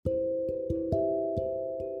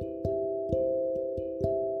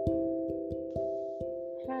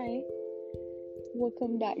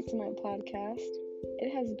welcome back to my podcast.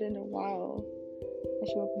 It has been a while. I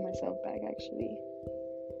should welcome myself back actually.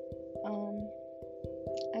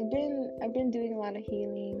 I've been doing a lot of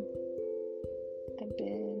healing. I've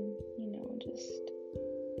been, just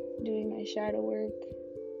doing my shadow work,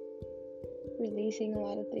 releasing a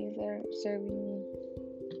lot of things that aren't serving me.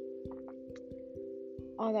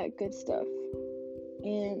 All that good stuff.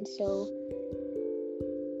 And so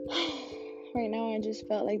right now I just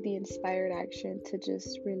felt like the inspired action to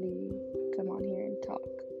just really come on here and talk.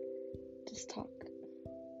 Just talk.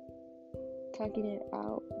 Talking it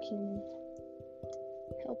out can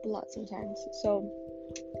help a lot sometimes. So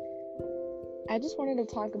I just wanted to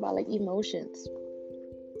talk about emotions.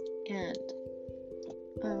 And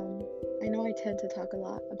I know I tend to talk a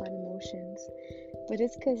lot about emotions, but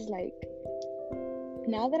it's because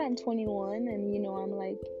now that I'm 21 and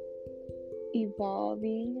I'm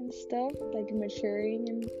evolving and stuff, maturing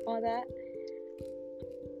and all that,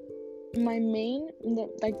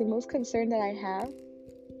 the most concern that I have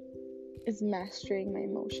is mastering my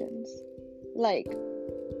emotions.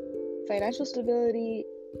 Financial stability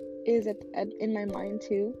is in my mind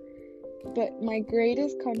too, but my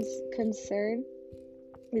greatest concern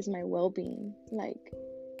is my well-being,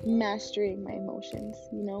 mastering my emotions,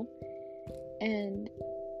 and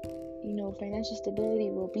financial stability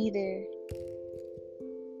will be there.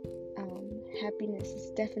 Happiness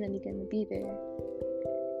is definitely going to be there,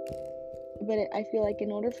 but I feel like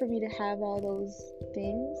in order for me to have all those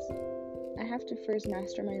things, I have to first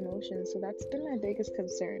master my emotions. So that's been my biggest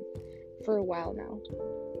concern for a while now,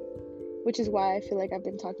 which is why I feel like I've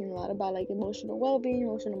been talking a lot about emotional well-being,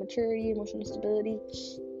 emotional maturity, emotional stability,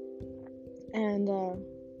 and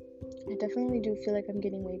I definitely do feel like I'm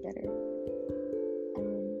getting way better.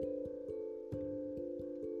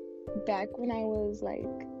 Back when I was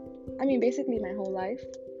basically my whole life,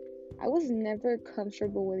 I was never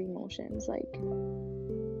comfortable with emotions. I'm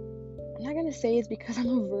not gonna say it's because I'm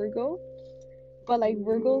a Virgo, but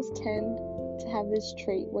Virgos tend to have this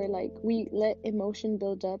trait where we let emotion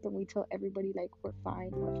build up and we tell everybody we're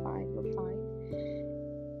fine.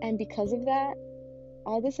 And because of that,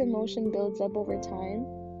 all this emotion builds up over time,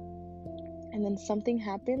 and then something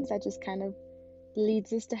happens that just kind of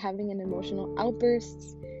leads us to having an emotional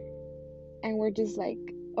outburst, and we're just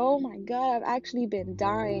oh my god, I've actually been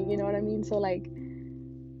dying, you know what I mean? So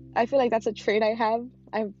I feel like that's a trait I have.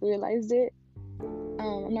 I've realized it.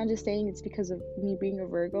 I'm not just saying it's because of me being a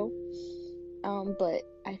Virgo, but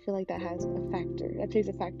I feel like that plays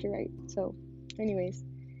a factor, right? So anyways,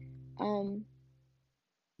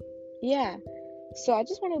 yeah, so I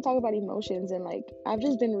just want to talk about emotions, and I've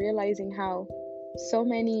just been realizing how so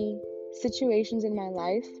many situations in my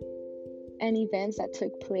life and events that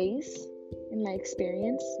took place in my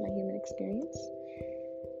experience, my human experience,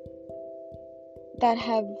 that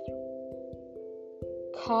have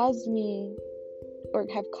caused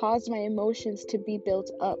my emotions to be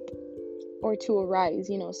built up or to arise,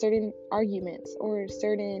 certain arguments or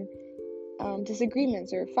certain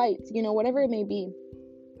disagreements or fights, whatever it may be.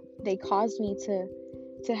 They caused me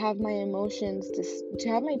to have my emotions, to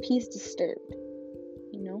have my peace disturbed,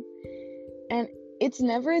 and it's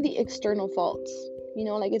never the external faults,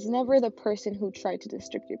 it's never the person who tried to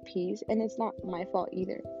disturb your peace, and it's not my fault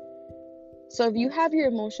either. So if you have your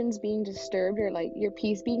emotions being disturbed or your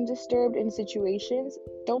peace being disturbed in situations,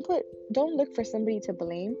 don't look for somebody to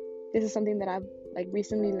blame. This is something that I've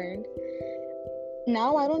recently learned.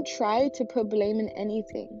 Now I don't try to put blame in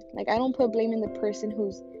anything. I don't put blame in the person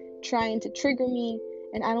who's trying to trigger me,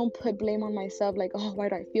 and I don't put blame on myself oh, why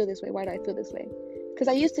do I feel this way? Why do I feel this way? Because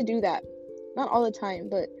I used to do that. Not all the time,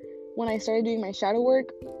 but when I started doing my shadow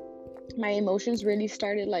work, my emotions really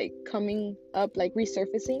started coming up,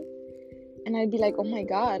 resurfacing, and I'd be oh my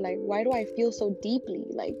god, why do I feel so deeply?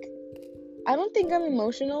 I don't think I'm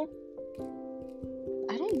emotional.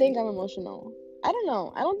 I don't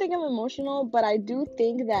know. I don't think I'm emotional, but I do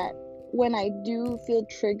think that when I do feel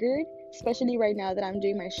triggered, especially right now that I'm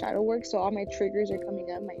doing my shadow work, so all my triggers are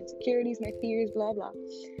coming up, my insecurities, my fears, blah blah.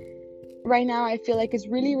 Right now I feel it's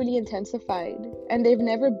really, really intensified, and they've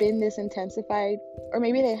never been this intensified, or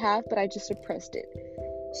maybe they have, but I just suppressed it.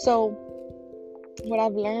 So what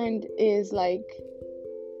I've learned is I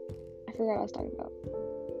forgot what I was talking about.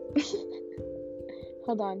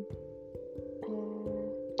 Hold on.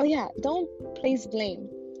 Oh yeah, don't place blame.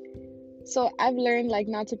 So I've learned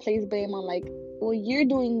not to place blame on well, you're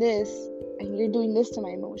doing this and you're doing this to my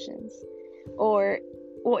emotions, or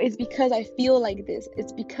well, it's because I feel like this,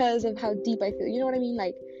 it's because of how deep I feel, you know what I mean?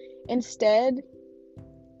 Instead,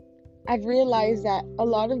 I've realized that a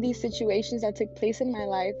lot of these situations that took place in my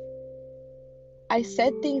life, I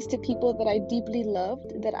said things to people that I deeply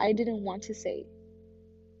loved that I didn't want to say.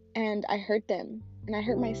 And I hurt them. And I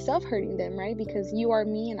hurt myself hurting them, right? Because you are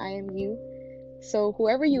me and I am you. So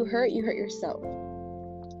whoever you hurt yourself.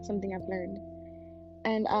 Something I've learned.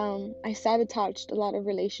 And I sabotaged a lot of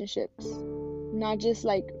relationships. Not just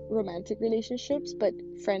like romantic relationships, but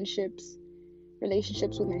friendships,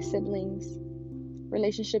 relationships with my siblings,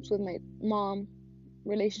 relationships with my mom,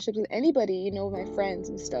 relationships with anybody, my friends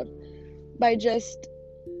and stuff, by just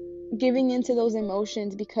giving into those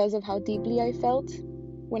emotions because of how deeply I felt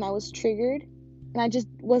when I was triggered, and I just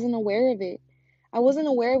wasn't aware of it. I wasn't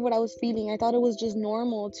aware of what I was feeling. I thought it was just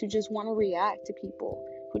normal to just want to react to people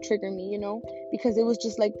who trigger me, because it was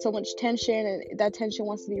just like so much tension, and that tension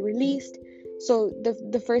wants to be released. So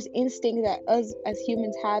the first instinct that us as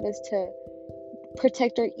humans have is to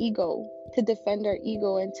protect our ego, to defend our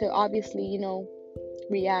ego, and to obviously,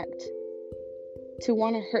 react, to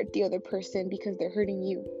want to hurt the other person because they're hurting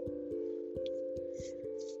you.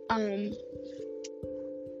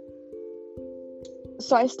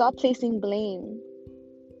 So I stopped placing blame,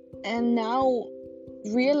 and now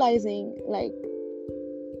realizing like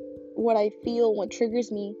what I feel, what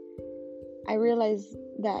triggers me, I realize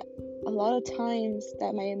that a lot of times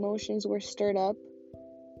that my emotions were stirred up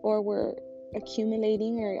or were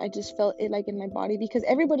accumulating, or I just felt it like in my body, because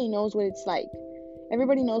everybody knows what it's like.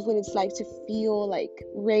 Everybody knows what it's like to feel like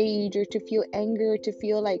rage, or to feel anger, to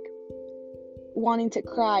feel like wanting to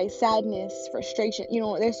cry, sadness, frustration.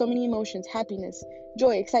 There's so many emotions: happiness,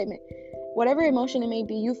 joy, excitement, whatever emotion it may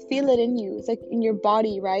be. You feel it in you. It's like in your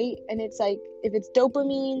body, right? And it's like, if it's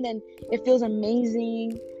dopamine, then it feels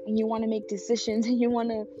amazing, and you want to make decisions, and you want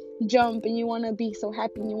to jump, and you want to be so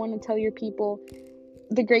happy, and you want to tell your people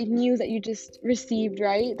the great news that you just received,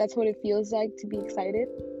 right? That's what it feels like to be excited.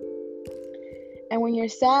 And when you're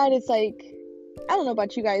sad, it's like, I don't know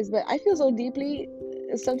about you guys, but I feel so deeply,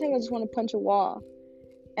 sometimes I just want to punch a wall.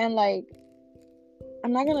 And like,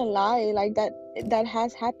 I'm not gonna lie, like that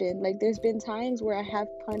has happened. Like, there's been times where I have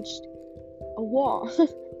punched a wall.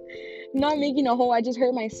 Not making a hole, I just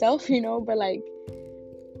hurt myself, but like,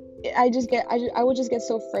 I would just get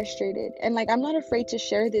so frustrated. And like, I'm not afraid to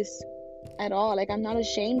share this at all. Like, I'm not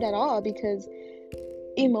ashamed at all, because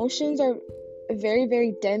emotions are very,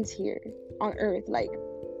 very dense here on earth. Like,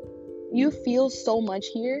 you feel so much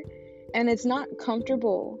here, and it's not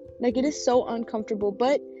comfortable. Like, it is so uncomfortable.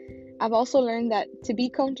 But I've also learned that to be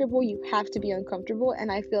comfortable, you have to be uncomfortable.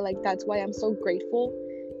 And I feel like that's why I'm so grateful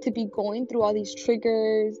to be going through all these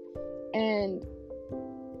triggers, and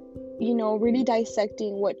really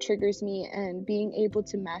dissecting what triggers me, and being able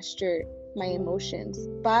to master my emotions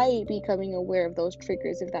by becoming aware of those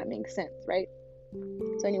triggers, if that makes sense, right?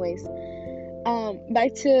 So anyways,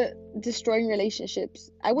 back to destroying relationships.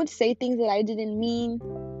 I would say things that I didn't mean,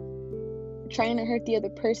 trying to hurt the other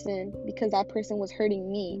person because that person was hurting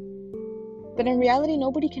me. But in reality,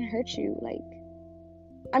 nobody can hurt you.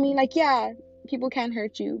 Yeah, people can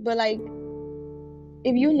hurt you, but like,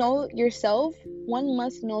 if you know yourself, one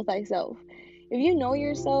must know thyself. If you know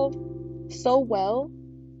yourself so well,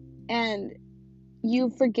 and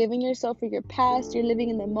you've forgiven yourself for your past, you're living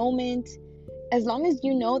in the moment, as long as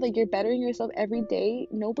you know that you're bettering yourself every day,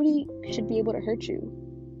 nobody should be able to hurt you.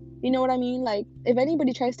 You know what I mean? Like, if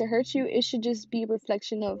anybody tries to hurt you, it should just be a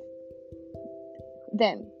reflection of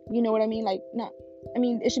them. You know what I mean? Like,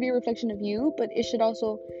 it should be a reflection of you, but it should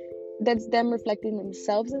also, that's them reflecting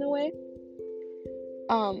themselves in a way.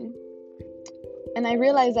 And I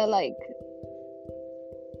realized that, like,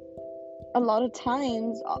 a lot of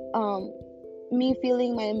times, me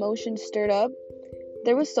feeling my emotions stirred up,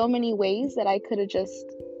 there was so many ways that I could have just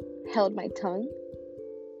held my tongue.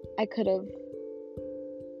 I could have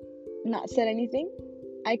not said anything.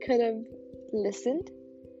 I could have listened.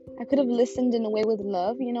 I could have listened in a way with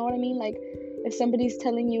love, you know what I mean? Like, if somebody's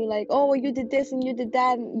telling you, like, oh, well, you did this and you did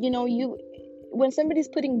that, and, when somebody's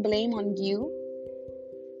putting blame on you,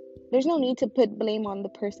 there's no need to put blame on the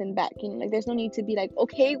person back, like, there's no need to be like,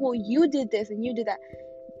 okay, well, you did this and you did that.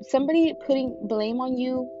 Somebody putting blame on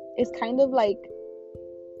you is kind of like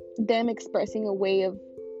them expressing a way of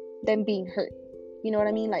them being hurt. You know what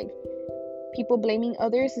I mean? Like, people blaming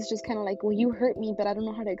others is just kind of like, well, you hurt me, but I don't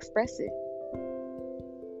know how to express it.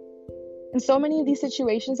 In so many of these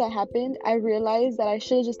situations that happened, I realized that I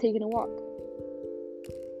should have just taken a walk.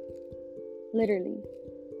 Literally.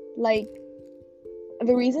 Like,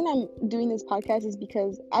 the reason I'm doing this podcast is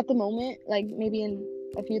because at the moment, like maybe in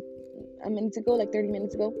a minutes ago, like 30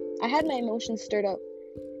 minutes ago, I had my emotions stirred up.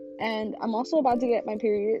 And I'm also about to get my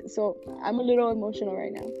period, so I'm a little emotional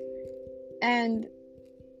right now. And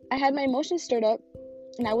I had my emotions stirred up,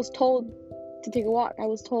 and I was told to take a walk. I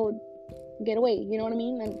was told, get away, you know what I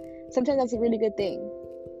mean? And sometimes that's a really good thing,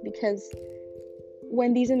 because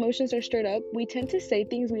when these emotions are stirred up, we tend to say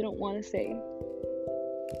things we don't want to say.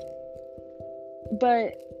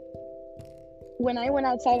 But when I went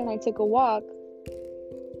outside and I took a walk,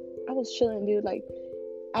 I was chilling, dude. Like,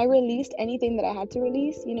 I released anything that I had to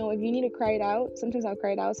release. You know, if you need to cry it out, sometimes I'll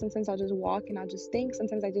cry it out. Sometimes I'll just walk and I'll just think.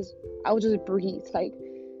 Sometimes I'll just breathe. Like,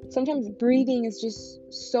 sometimes breathing is just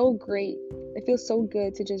so great. It feels so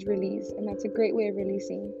good to just release, and that's a great way of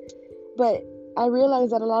releasing. But I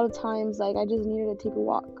realized that a lot of times, like, I just needed to take a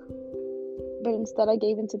walk. But instead, I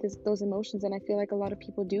gave into those emotions, and I feel like a lot of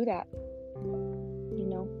people do that. You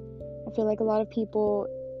know, I feel like a lot of people,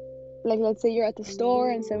 like, let's say you're at the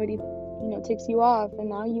store and somebody, you know, takes you off, and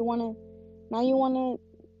now you wanna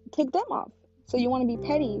take them off. So you want to be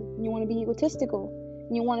petty, you want to be egotistical,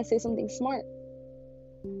 and you want to say something smart.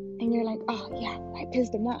 And you're like, oh yeah, I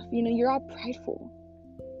pissed them off. You know, you're all prideful.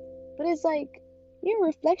 But it's like, you're a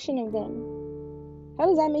reflection of them. How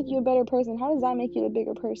does that make you a better person? How does that make you a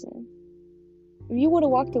bigger person? If you would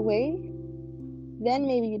have walked away, then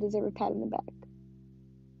maybe you deserve a pat on the back.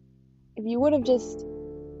 If you would have just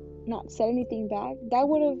not said anything back, that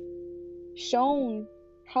would have shown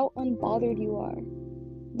how unbothered you are.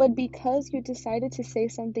 But because you decided to say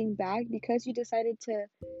something back, because you decided to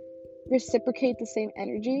reciprocate the same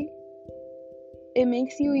energy, it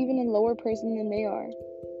makes you even a lower person than they are.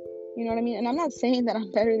 You know what I mean? And I'm not saying that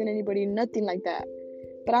I'm better than anybody, nothing like that.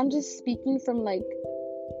 But I'm just speaking from, like,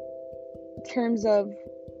 terms of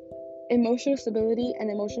emotional stability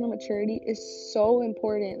and emotional maturity is so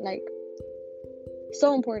important. Like,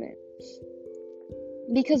 so important.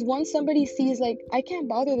 Because once somebody sees, like, I can't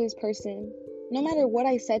bother this person, no matter what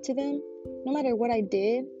I said to them, no matter what I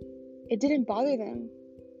did, it didn't bother them.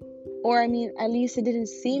 Or, I mean, at least it didn't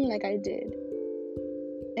seem like I did.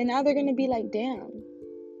 And now they're gonna be like, damn,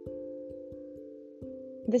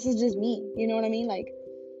 this is just me, you know what I mean? Like,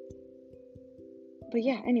 but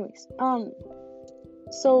yeah, anyways,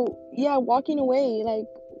 so yeah, walking away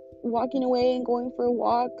and going for a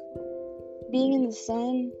walk, being in the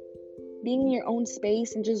sun, being in your own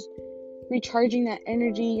space, and just recharging that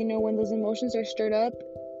energy. You know, when those emotions are stirred up,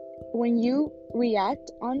 when you react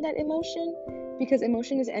on that emotion, because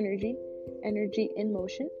emotion is energy in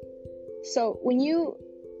motion. So when you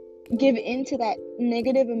give in to that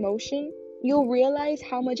negative emotion, you'll realize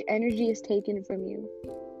how much energy is taken from you.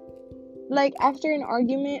 Like, after an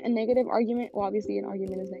argument, a negative argument, well, obviously an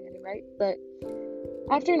argument is negative, right? But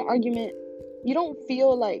after an argument, you don't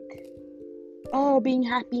feel like, oh, being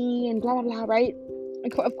happy and blah, blah, blah, right?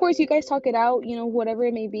 Of course, you guys talk it out, you know, whatever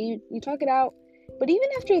it may be, you talk it out. But even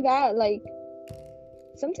after that, like,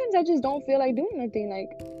 sometimes I just don't feel like doing anything. Like,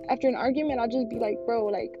 after an argument, I'll just be like, bro,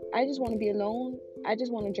 like, I just want to be alone. I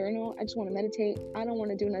just want to journal. I just want to meditate. I don't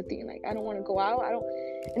want to do nothing. Like, I don't want to go out.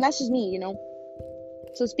 And that's just me, you know?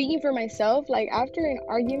 So speaking for myself, like, after an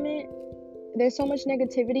argument, there's so much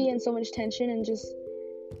negativity and so much tension and just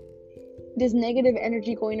this negative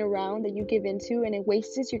energy going around that you give into, and it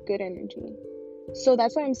wastes your good energy. So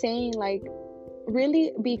that's why I'm saying, like,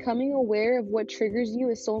 really becoming aware of what triggers you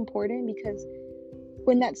is so important, because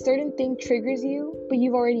when that certain thing triggers you, but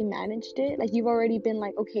you've already managed it, like, you've already been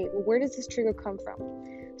like, okay, well, where does this trigger come from?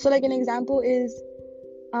 So, like, an example is,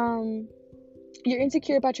 you're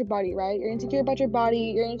insecure about your body, right? You're insecure about your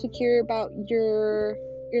body. You're insecure about your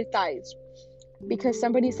thighs, because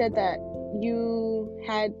somebody said that you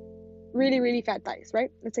had really, really fat thighs, right?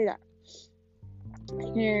 Let's say that.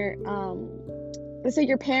 Let's say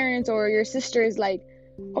your parents or your sister is like,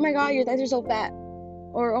 oh my god, your thighs are so fat,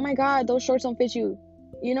 or oh my god, those shorts don't fit you,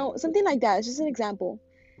 you know, something like that. It's just an example.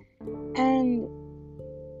 And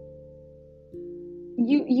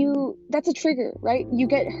you that's a trigger, right? You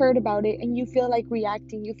get hurt about it and you feel like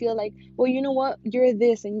reacting. You feel like, well, you know what, you're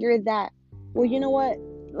this and you're that. Well, you know what,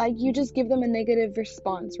 like, you just give them a negative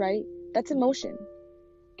response, right? That's emotion.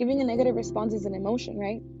 Giving a negative response is an emotion,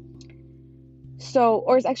 right? So,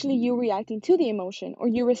 or it's actually you reacting to the emotion, or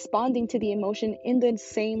you responding to the emotion in the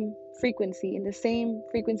same frequency, of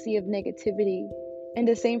negativity, in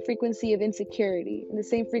the same frequency of insecurity, in the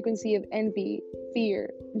same frequency of envy, fear,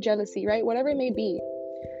 jealousy, right? Whatever it may be.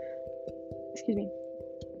 Excuse me.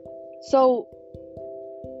 So,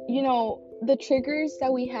 you know, the triggers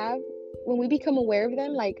that we have, when we become aware of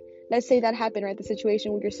them, like, let's say that happened, right? The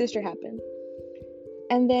situation with your sister happened.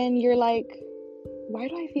 And then you're like, why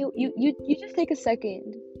do I feel, you just take a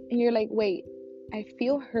second and you're like, wait, I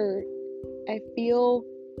feel hurt, I feel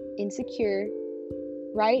insecure,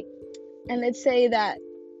 right? And let's say that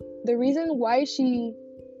the reason why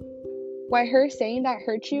her saying that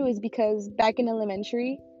hurt you is because back in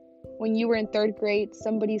elementary, when you were in 3rd grade,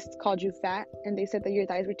 somebody called you fat and they said that your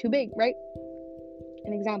thighs were too big, right?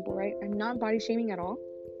 An example, right? I'm not body shaming at all.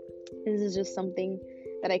 This is just something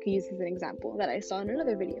that I could use as an example that I saw in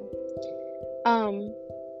another video.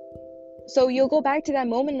 So you'll go back to that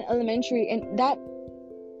moment in elementary, and that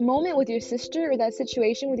moment with your sister, or that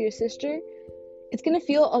situation with your sister, it's gonna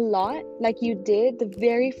feel a lot like you did the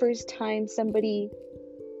very first time somebody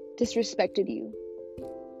disrespected you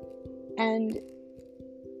and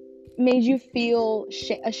made you feel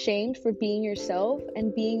ashamed for being yourself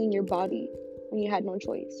and being in your body when you had no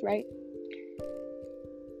choice, right?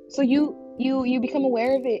 So you become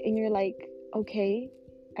aware of it, and you're like, okay,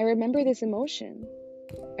 I remember this emotion.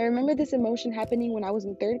 I remember this emotion happening when I was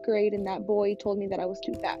in 3rd grade, and that boy told me that I was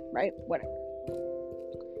too fat, right? Whatever.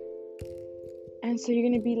 And so you're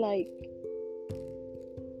gonna be like,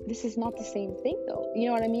 this is not the same thing though. You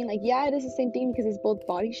know what I mean? Like, yeah, it is the same thing because it's both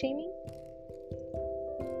body shaming,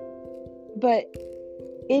 but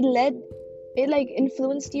it like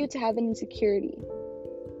influenced you to have an insecurity.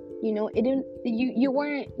 You know, it didn't, you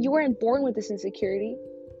weren't born with this insecurity.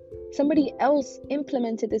 Somebody else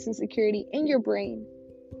implemented this insecurity in your brain,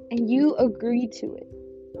 and you agreed to it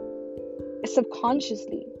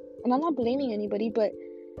subconsciously. And I'm not blaming anybody, but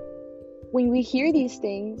when we hear these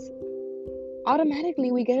things,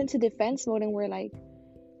 automatically we get into defense mode, and we're like,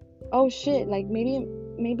 oh shit, like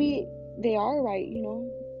maybe they are right, you know?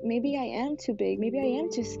 Maybe I am too big, maybe I am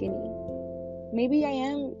too skinny, maybe I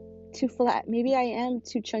am too flat, maybe I am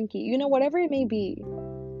too chunky, you know, whatever it may be.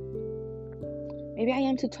 Maybe I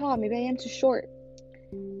am too tall, maybe I am too short,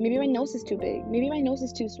 maybe my nose is too big, maybe my nose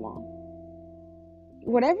is too small.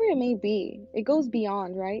 Whatever it may be, it goes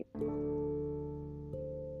beyond, right?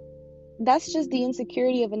 That's just the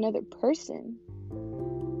insecurity of another person.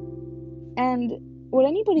 And what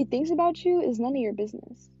anybody thinks about you is none of your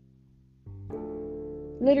business.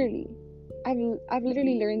 Literally. I've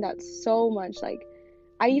literally learned that so much. Like,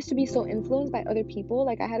 I used to be so influenced by other people.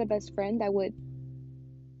 Like, I had a best friend that would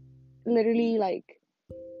literally, like,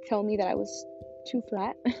 tell me that I was too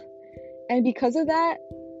flat. And because of that,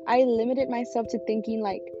 I limited myself to thinking,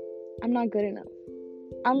 like, I'm not good enough.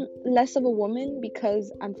 I'm less of a woman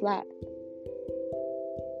because I'm flat.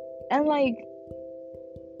 And, like,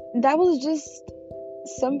 that was just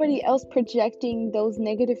somebody else projecting those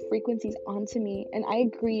negative frequencies onto me. And I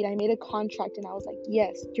agreed. I made a contract, and I was like,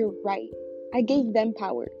 yes, you're right. I gave them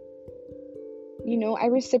power. You know, I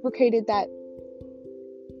reciprocated that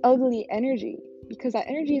ugly energy, because that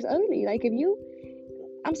energy is ugly. Like,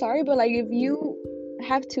 I'm sorry, but like, if you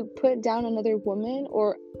have to put down another woman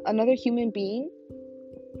or another human being,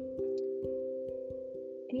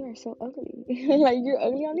 you are so ugly. Like, you're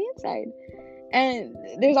ugly on the inside. And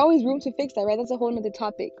there's always room to fix that, right? That's a whole nother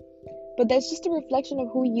topic. But that's just a reflection of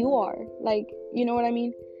who you are. Like, you know what I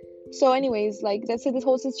mean? So anyways, like, let's say this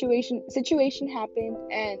whole situation happened,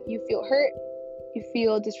 and you feel hurt, you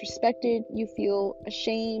feel disrespected, you feel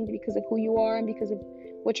ashamed because of who you are and because of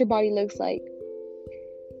what your body looks like.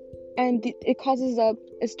 And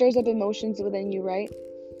it stirs up emotions within you, right?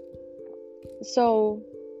 So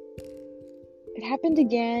it happened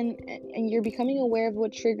again, and you're becoming aware of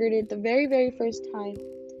what triggered it the very, very first time.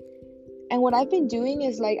 And what I've been doing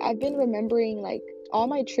is, like, I've been remembering, like, all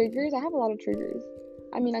my triggers. I have a lot of triggers.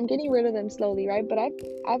 I mean, I'm getting rid of them slowly, right? But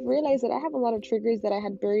I've realized that I have a lot of triggers that I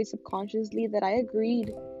had buried subconsciously, that I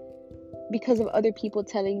agreed because of other people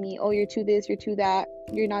telling me, oh, you're too this, you're too that,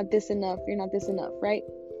 you're not this enough, right?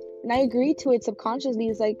 And I agreed to it subconsciously.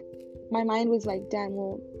 It's like, my mind was like, damn,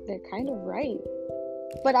 well, they're kind of right.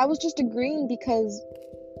 But I was just agreeing because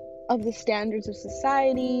of the standards of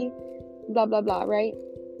society, blah, blah, blah, right?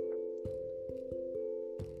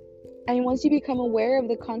 And once you become aware of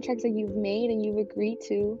the contracts that you've made and you've agreed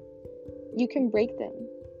to, you can break them.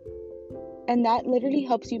 And that literally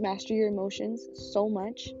helps you master your emotions so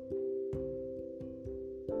much.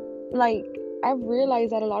 Like, I've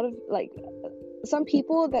realized that a lot of, like, some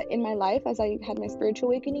people that in my life, as I had my spiritual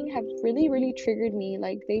awakening, have really, really triggered me.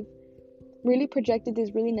 Like, they've really projected this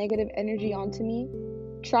really negative energy onto me,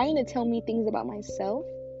 trying to tell me things about myself.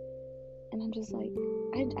 And I'm just like,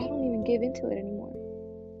 I don't even give into it anymore.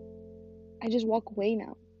 I just walk away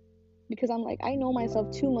now, because I'm like, I know myself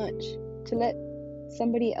too much to let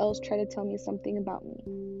somebody else try to tell me something about me.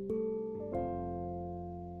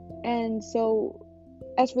 And so,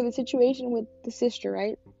 as for the situation with the sister,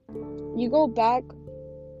 right? You go back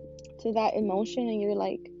to that emotion, and you're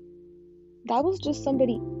like, that was just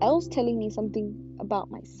somebody else telling me something about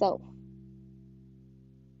myself.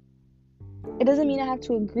 It doesn't mean I have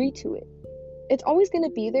to agree to it. It's always going to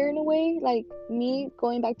be there in a way. Like, me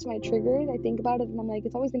going back to my triggers, I think about it, and I'm like,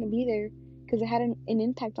 it's always going to be there because it had an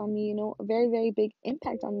impact on me, a very, very big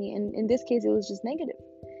impact on me. And in this case, it was just negative.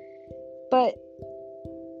 But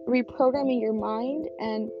reprogramming your mind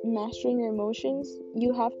and mastering your emotions,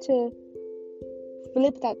 you have to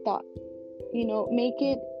flip that thought, make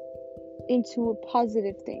it into a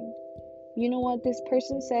positive thing. You know what, this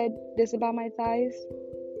person said this about my thighs,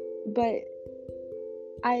 but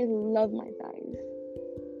I love my thighs.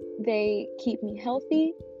 They keep me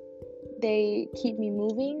healthy. They keep me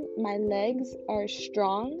moving. My legs are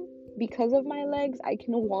strong. Because of my legs, I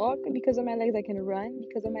can walk. Because of my legs, I can run.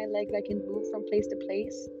 Because of my legs, I can move from place to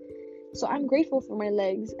place. So I'm grateful for my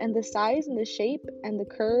legs, and the size and the shape and the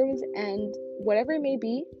curves and whatever it may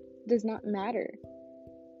be does not matter.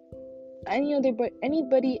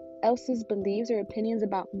 Anybody else's beliefs or opinions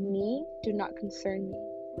about me do not concern me.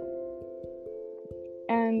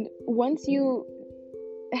 And once you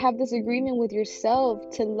have this agreement with yourself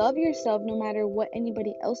to love yourself no matter what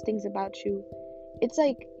anybody else thinks about you, it's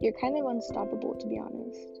like you're kind of unstoppable, to be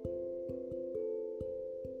honest.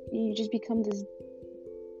 You just become this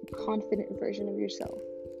confident version of yourself,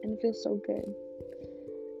 and it feels so good.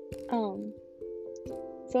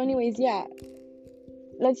 So anyways, yeah,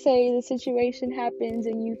 let's say the situation happens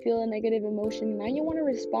and you feel a negative emotion. Now you want to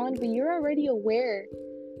respond, but you're already aware,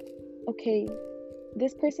 okay,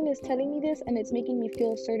 this person is telling me this and it's making me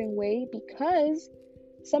feel a certain way because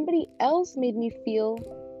somebody else made me feel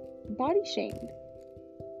body shamed.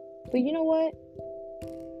 But you know what?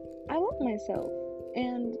 I love myself,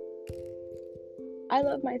 and I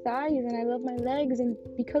love my thighs, and I love my legs, and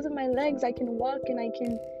because of my legs I can walk, and I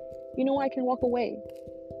can walk away.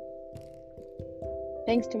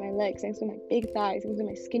 Thanks to my legs, thanks to my big thighs, thanks to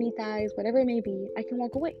my skinny thighs, whatever it may be, I can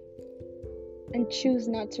walk away and choose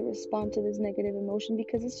not to respond to this negative emotion,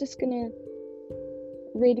 because it's just gonna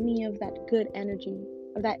rid me of that good energy,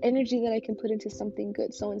 of that energy that I can put into something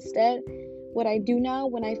good. So instead, what I do now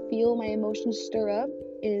when I feel my emotions stir up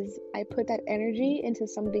is I put that energy into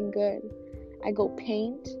something good. I go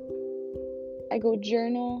paint, I go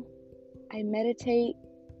journal, I meditate,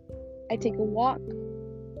 I take a walk,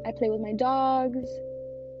 I play with my dogs,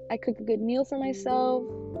 I cook a good meal for myself,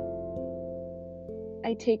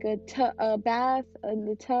 I take a bath in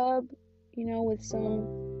the tub, with some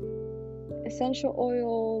essential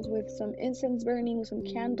oils, with some incense burning, with some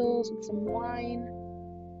candles, with some wine.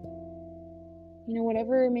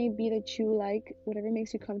 Whatever it may be that you like, whatever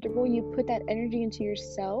makes you comfortable, you put that energy into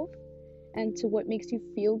yourself and to what makes you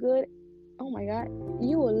feel good. Oh my God,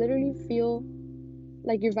 you will literally feel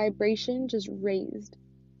like your vibration just raised.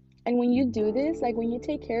 And when you do this, like when you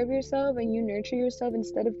take care of yourself and you nurture yourself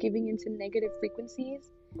instead of giving into negative frequencies,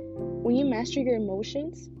 when you master your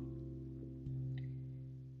emotions,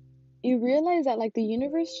 you realize that like the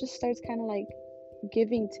universe just starts kind of like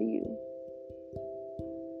giving to you.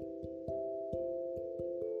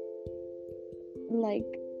 Like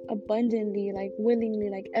abundantly, like willingly,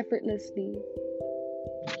 like effortlessly.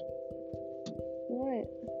 What?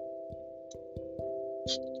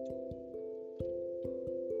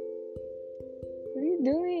 What are you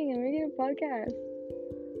doing? I'm making a podcast.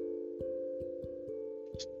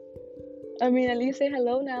 I mean, at least say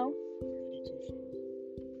hello now.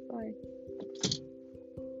 Bye.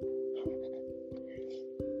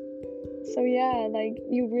 So yeah, like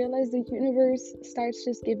you realize the universe starts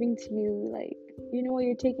just giving to you, like,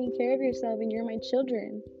 you're taking care of yourself, and you're my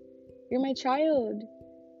children. You're my child.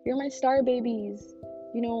 You're my star babies.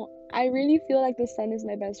 I really feel like the sun is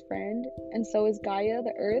my best friend, and so is Gaia,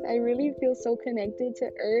 the earth. I really feel so connected to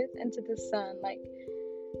earth and to the sun. Like,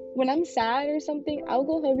 when I'm sad or something, I'll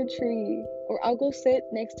go hug a tree, or I'll go sit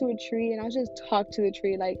next to a tree and I'll just talk to the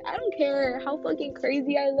tree. Like, I don't care how fucking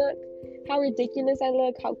crazy I look, how ridiculous I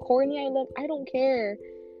look, how corny I look. I don't care.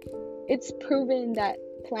 It's proven that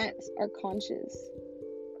plants are conscious.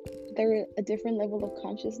 They're a different level of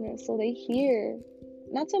consciousness, so they hear.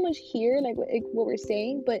 Not so much hear like what we're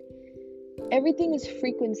saying, but everything is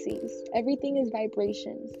frequencies. Everything is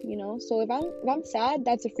vibrations, So if I'm sad,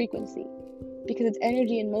 that's a frequency, because it's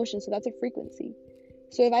energy in motion, so that's a frequency.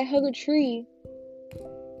 So if I hug a tree,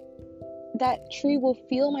 that tree will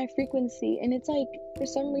feel my frequency, and it's like, for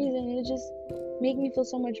some reason, it just makes me feel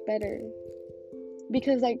so much better,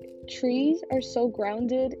 because like trees are so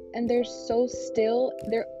grounded and they're so still,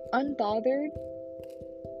 they're unbothered,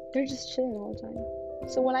 they're just chilling all the time.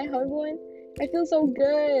 So when I hug one, I feel so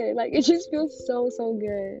good. Like, it just feels so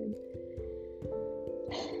good.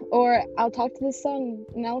 Or I'll talk to the sun,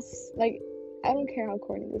 and I don't care how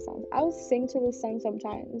corny this sounds, I'll sing to the sun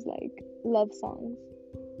sometimes, like love songs.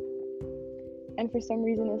 And for some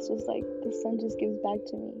reason, it's just like the sun just gives back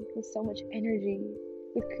to me with so much energy,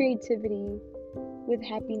 with creativity, with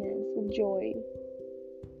happiness, with joy.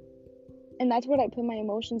 And that's what I put my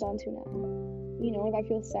emotions onto now. You know, if I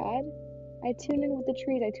feel sad, I tune in with the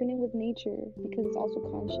trees, I tune in with nature because it's also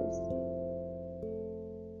conscious.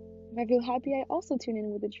 If I feel happy, I also tune in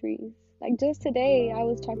with the trees. Like just today, I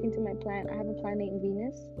was talking to my plant. I have a plant named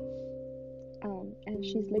Venus. And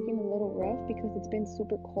she's looking a little rough because it's been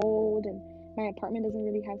super cold and my apartment doesn't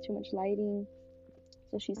really have too much lighting.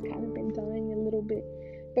 So she's kind of been dying a little bit.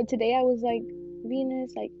 But today I was like,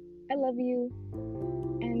 Venus, like, I love you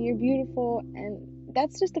and you're beautiful. And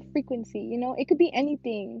that's just a frequency, you know? It could be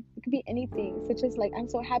anything. It could be anything, such as like, I'm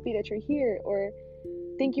so happy that you're here, or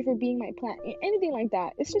thank you for being my plant. Anything like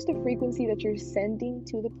that. It's just a frequency that you're sending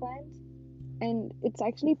to the plant. And it's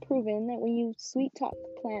actually proven that when you sweet talk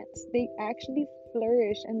plants, they actually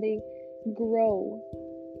flourish and they grow.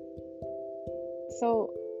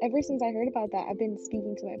 So ever since I heard about that, I've been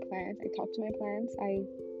speaking to my plants. I talk to my plants. I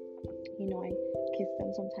kiss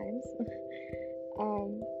them sometimes.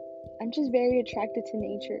 I'm just very attracted to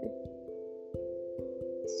nature.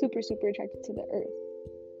 Super, super attracted to the earth.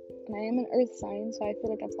 And I am an earth sign, so I feel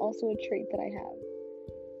like that's also a trait that I have.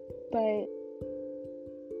 But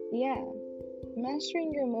yeah,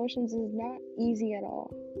 mastering your emotions is not easy at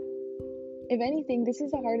all. If anything, this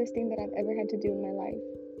is the hardest thing that I've ever had to do in my life.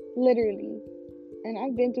 Literally. And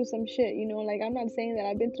I've been through some shit, you know, like I'm not saying that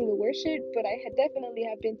I've been through the worst shit, but I definitely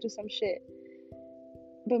have been through some shit.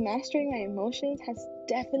 But mastering my emotions has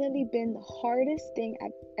definitely been the hardest thing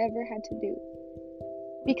I've ever had to do.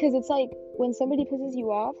 Because it's like when somebody pisses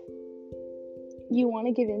you off, you want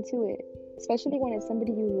to give into it, especially when it's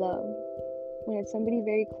somebody you love, when it's somebody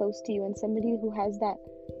very close to you and somebody who has that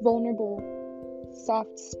vulnerable,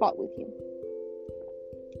 soft spot with you.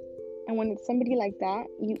 And when it's somebody like that,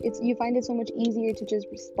 you find it so much easier to just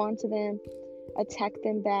respond to them, attack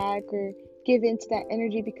them back, or give into that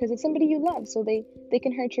energy because it's somebody you love. So they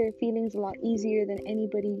can hurt your feelings a lot easier than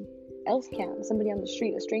anybody else can. Somebody on the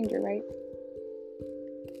street, a stranger, right?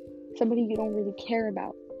 Somebody you don't really care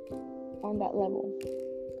about on that level.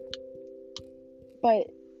 But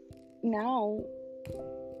now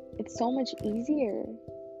it's so much easier.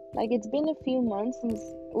 Like, it's been a few months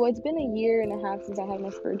it's been a year and a half since I had my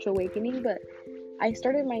spiritual awakening, but I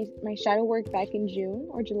started my shadow work back in June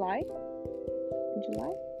or July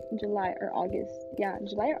or August. Yeah,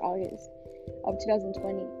 July or August of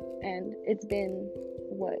 2020. And it's been,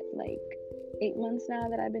 like 8 months now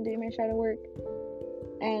that I've been doing my shadow work.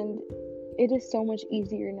 And it is so much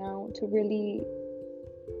easier now to really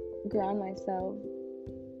ground myself.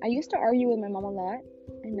 I used to argue with my mom a lot,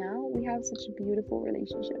 and now we have such a beautiful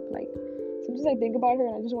relationship. Like, sometimes I think about her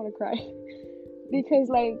and I just want to cry because,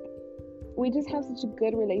 like, we just have such a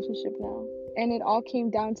good relationship now. And it all came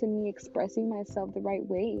down to me expressing myself the right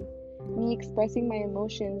way, me expressing my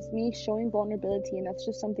emotions, me showing vulnerability. And that's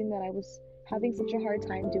just something that I was having such a hard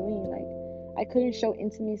time doing. Like, I couldn't show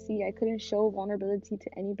intimacy, I couldn't show vulnerability to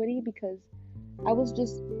anybody because I was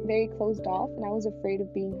just very closed off and I was afraid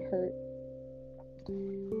of being hurt.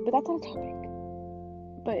 But that's not a topic.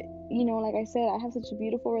 But, you know, like I said, I have such a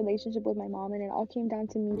beautiful relationship with my mom, and it all came down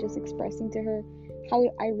to me just expressing to her how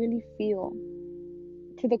I really feel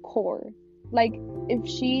to the core. Like, if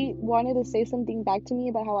she wanted to say something back to me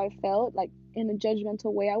about how I felt, like in a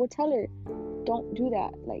judgmental way, I would tell her, don't do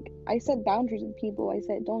that. Like, I set boundaries with people. I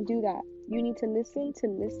said, don't do that. You need to listen to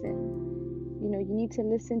listen. You know, you need to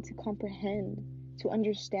listen to comprehend, to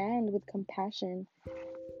understand with compassion.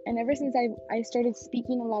 And ever since I started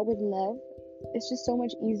speaking a lot with love, it's just so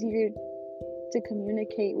much easier to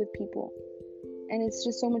communicate with people. And it's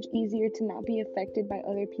just so much easier to not be affected by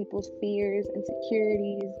other people's fears,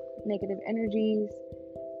 insecurities, negative energies,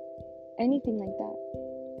 anything like that.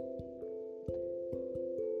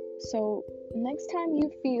 So next time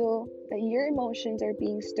you feel that your emotions are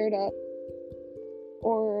being stirred up,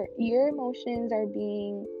 or your emotions are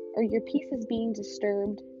being, or your peace is being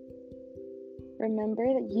disturbed, remember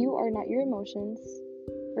that you are not your emotions.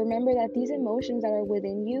 Remember that these emotions that are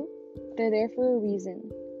within you, they're there for a reason.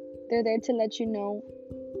 They're there to let you know,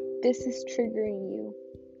 this is triggering you.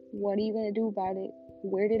 What are you going to do about it?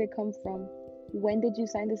 Where did it come from? When did you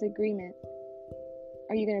sign this agreement?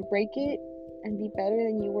 Are you going to break it and be better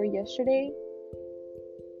than you were yesterday?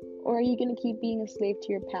 Or are you going to keep being a slave to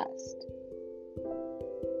your past?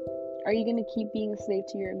 Are you going to keep being a slave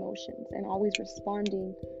to your emotions and always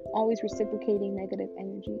responding, always reciprocating negative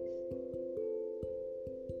energies?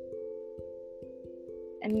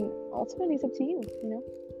 And ultimately, it's up to you, you know?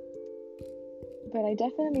 But I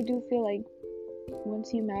definitely do feel like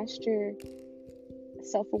once you master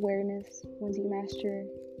self-awareness, once you master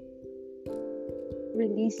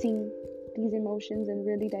releasing these emotions and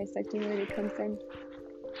really dissecting where they come from,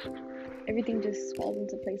 everything just falls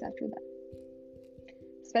into place after that.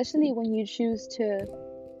 Especially when you choose to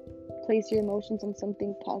place your emotions on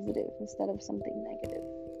something positive instead of something negative.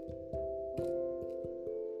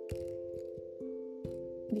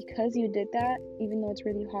 Because you did that, even though it's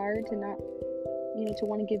really hard to not, to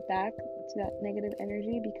want to give back to that negative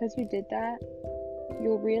energy, because you did that,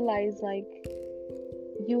 you'll realize like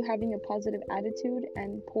you having a positive attitude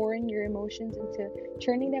and pouring your emotions into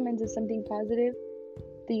turning them into something positive,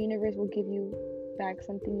 the universe will give you back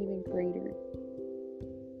something even greater.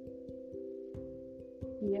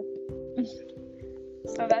 Yep.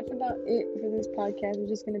 So that's about it for this podcast. It's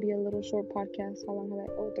just going to be a little short podcast. How long have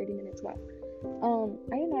I? 30 minutes. Wow.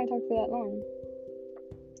 I didn't know I talked for that long.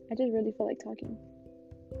 I just really felt like talking.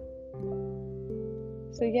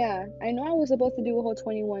 So yeah, I know I was supposed to do a whole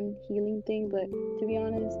 21 healing thing, but to be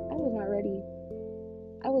honest, I was not ready.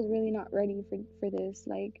 I was really not ready for this.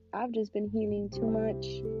 Like, I've just been healing too much.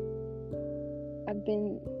 I've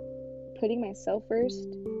been putting myself first,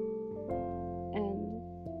 and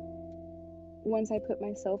once I put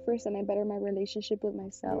myself first and I better my relationship with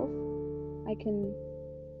myself, I can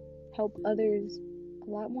help others a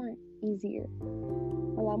lot more easier,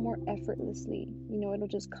 a lot more effortlessly. It'll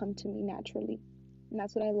just come to me naturally. And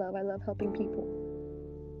that's what I love. I love helping people,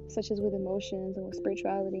 such as with emotions and with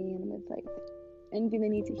spirituality and with like anything they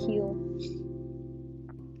need to heal.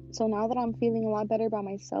 So now that I'm feeling a lot better about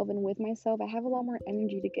myself and with myself, I have a lot more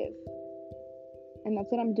energy to give. And that's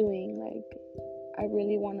what I'm doing. Like, I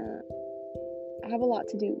have a lot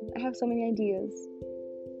to do. I have so many ideas.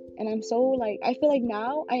 And I'm so like, I feel like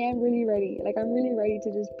now I am really ready. Like, I'm really ready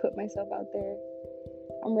to just put myself out there.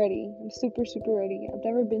 I'm ready. I'm super, super ready. I've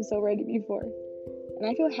never been so ready before. And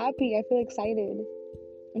I feel happy. I feel excited.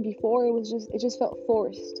 And before it just felt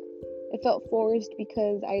forced. It felt forced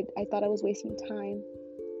because I thought I was wasting time.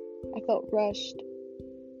 I felt rushed.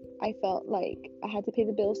 I felt like I had to pay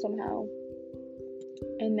the bill somehow.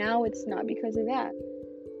 And now it's not because of that.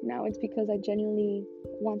 Now it's because I genuinely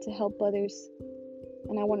want to help others.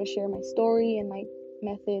 And I want to share my story and my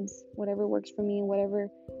methods, whatever works for me, and whatever,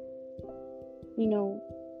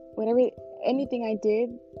 anything I did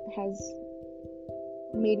has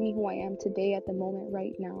made me who I am today at the moment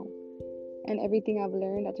right now. And everything I've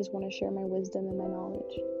learned, I just want to share my wisdom and my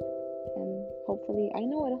knowledge. And hopefully, I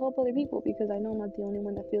know it'll help other people, because I know I'm not the only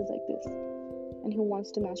one that feels like this and who wants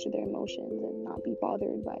to master their emotions and not be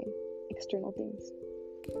bothered by external things.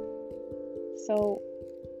 So,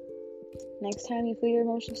 next time you feel your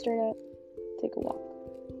emotions stirred up, take a walk.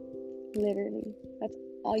 Literally, that's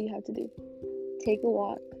all you have to do. Take a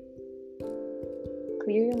walk,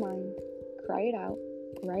 clear your mind, cry it out,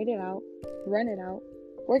 write it out, run it out,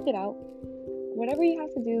 work it out. Whatever you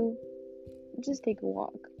have to do, just take a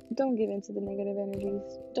walk. Don't give in to the negative energies.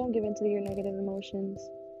 Don't give in to your negative emotions.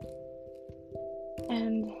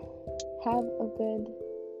 And have a good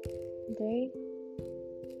day.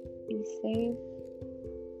 Be safe.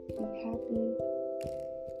 Be happy.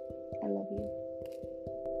 I love you.